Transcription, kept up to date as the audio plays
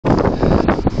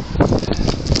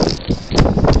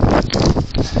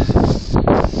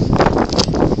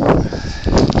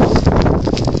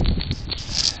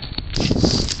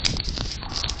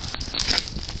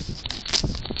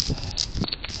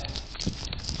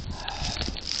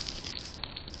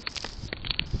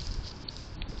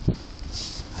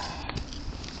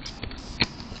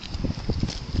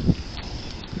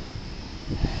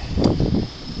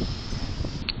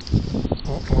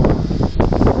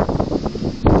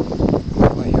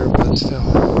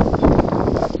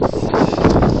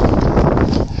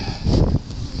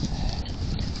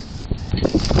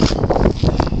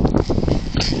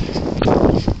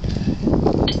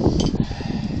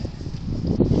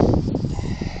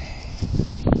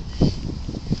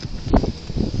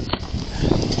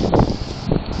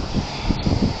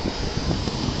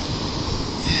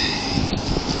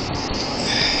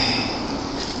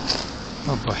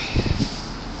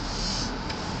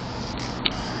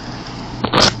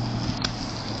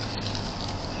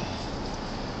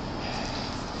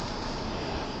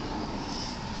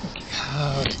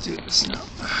Let's do this now.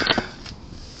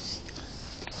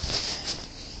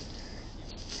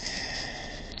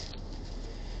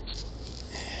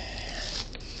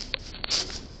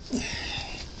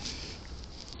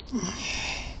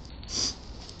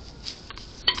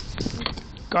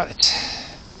 Got it.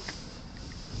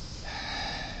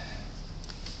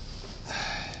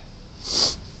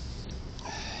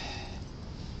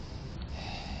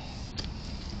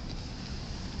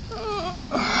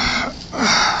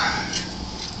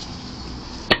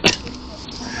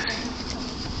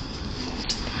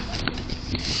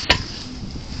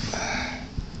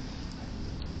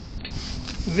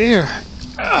 There.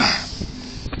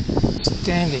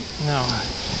 Standing. Now,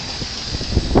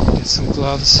 get some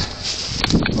gloves.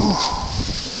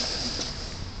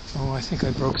 Oh, I think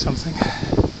I broke something.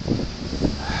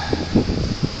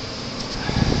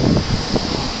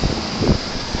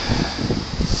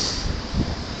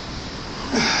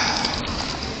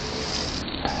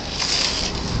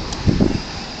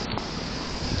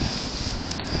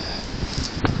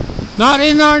 Not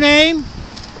in our name.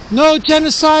 No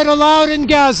genocide allowed in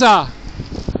Gaza.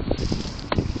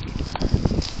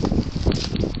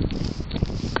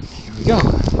 Here we go.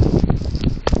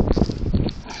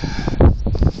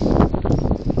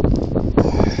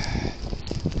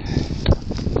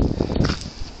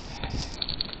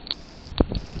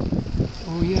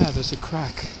 Oh yeah, there's a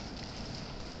crack.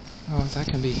 Oh, that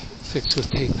can be fixed with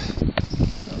tape.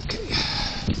 Okay.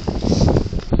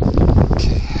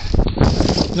 Okay.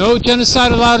 No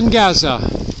genocide allowed in Gaza.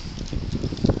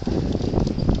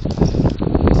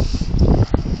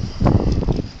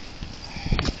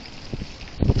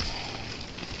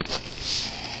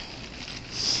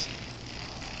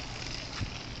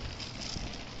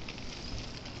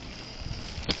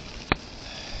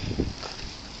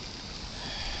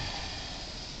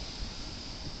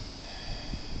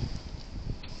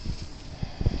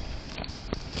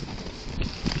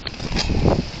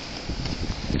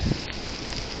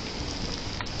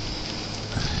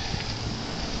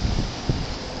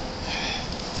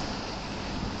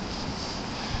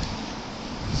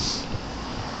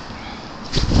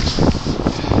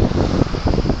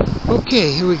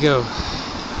 Okay, here we go.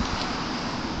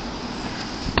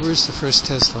 Where's the first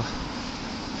Tesla?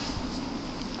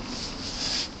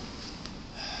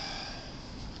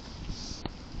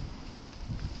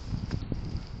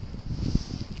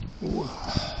 Whoa.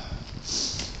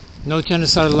 No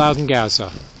genocide allowed in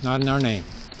Gaza. Not in our name.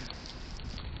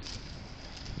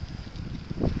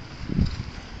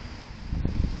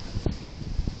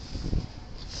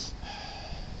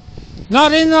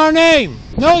 Not in our name!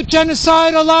 No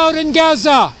genocide allowed in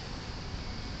Gaza!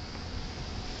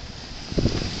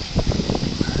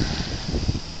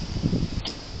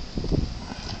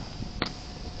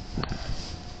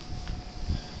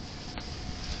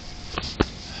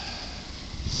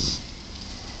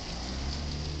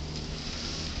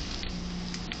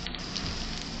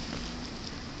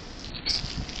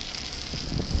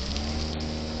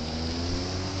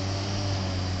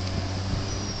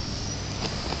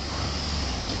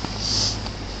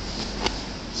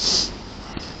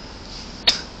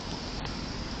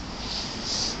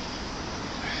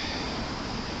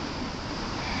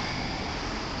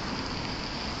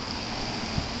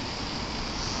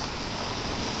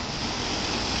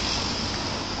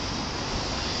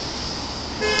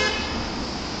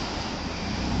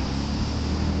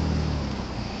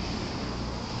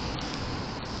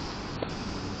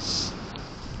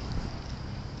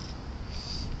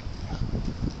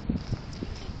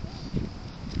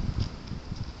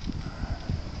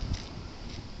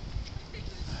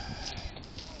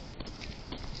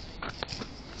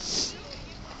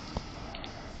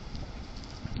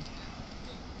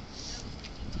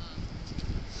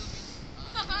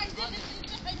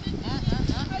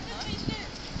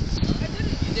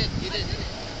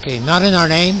 Okay, not in our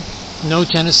name. No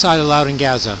genocide allowed in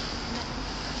Gaza.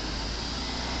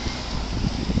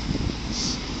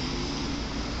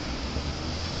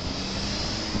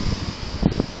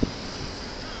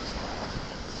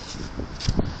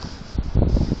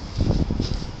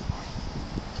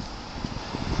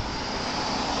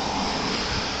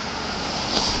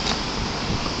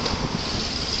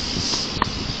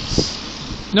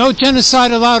 No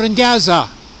genocide allowed in Gaza.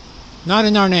 Not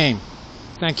in our name.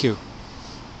 Thank you.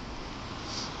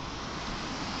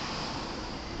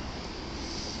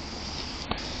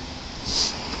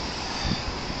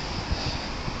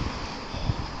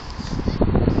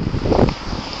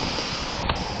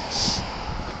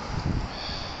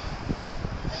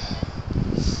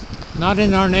 Not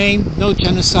in our name. No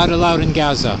genocide allowed in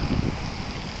Gaza.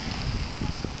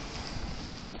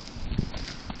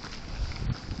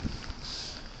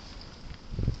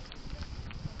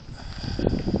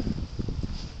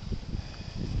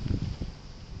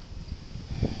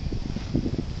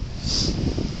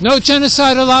 No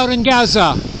genocide allowed in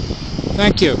Gaza.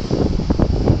 Thank you.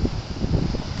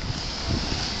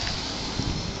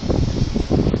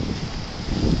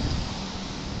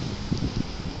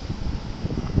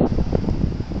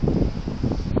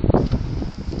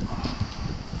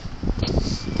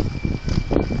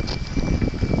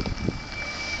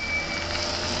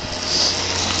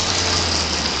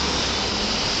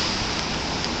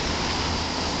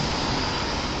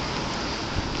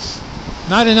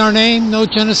 Not in our name, no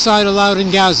genocide allowed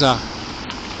in Gaza.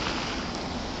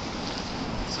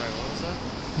 Sorry, what was that?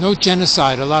 No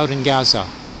genocide allowed in Gaza.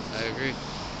 I agree.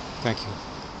 Thank you.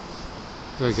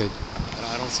 Very good.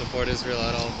 I don't support Israel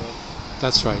at all, bro.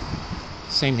 That's right.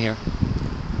 Same here.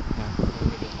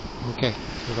 Yeah. Okay.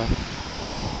 Goodbye.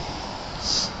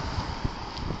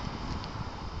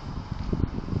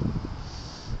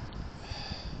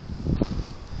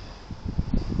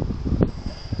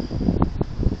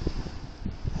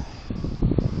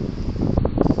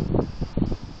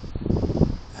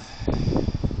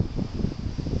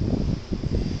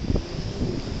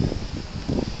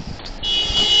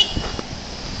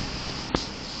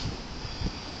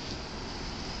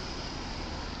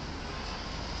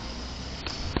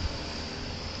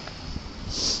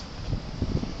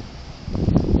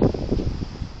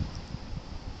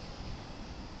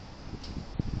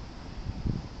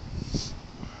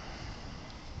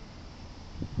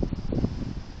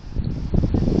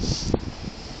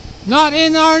 Not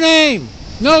in our name.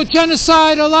 No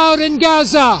genocide allowed in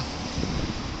Gaza.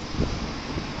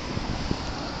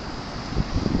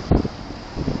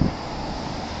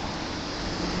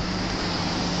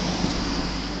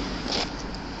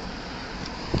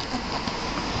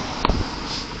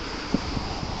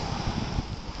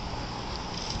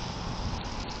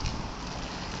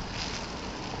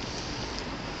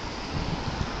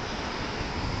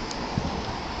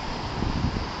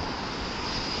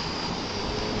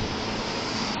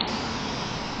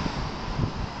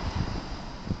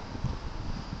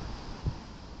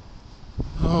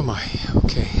 Oh my,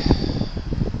 okay.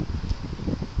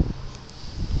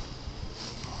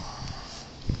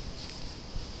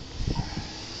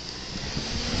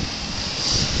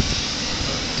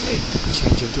 Okay,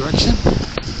 change of direction.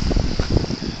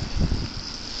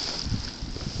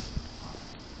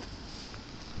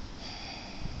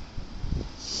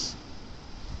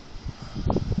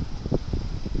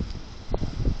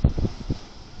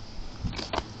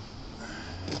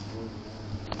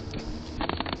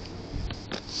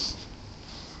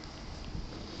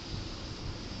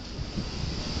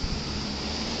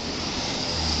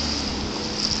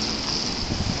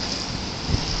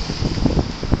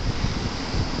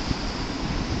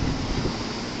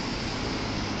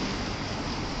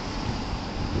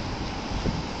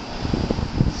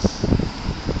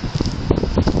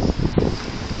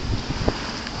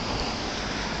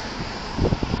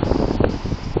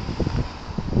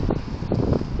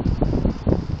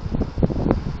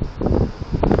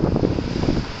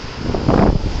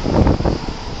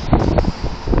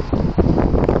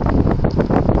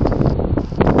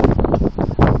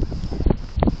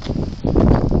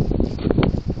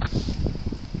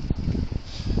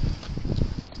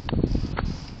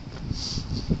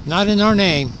 Not in our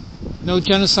name. No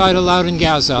genocide allowed in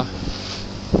Gaza.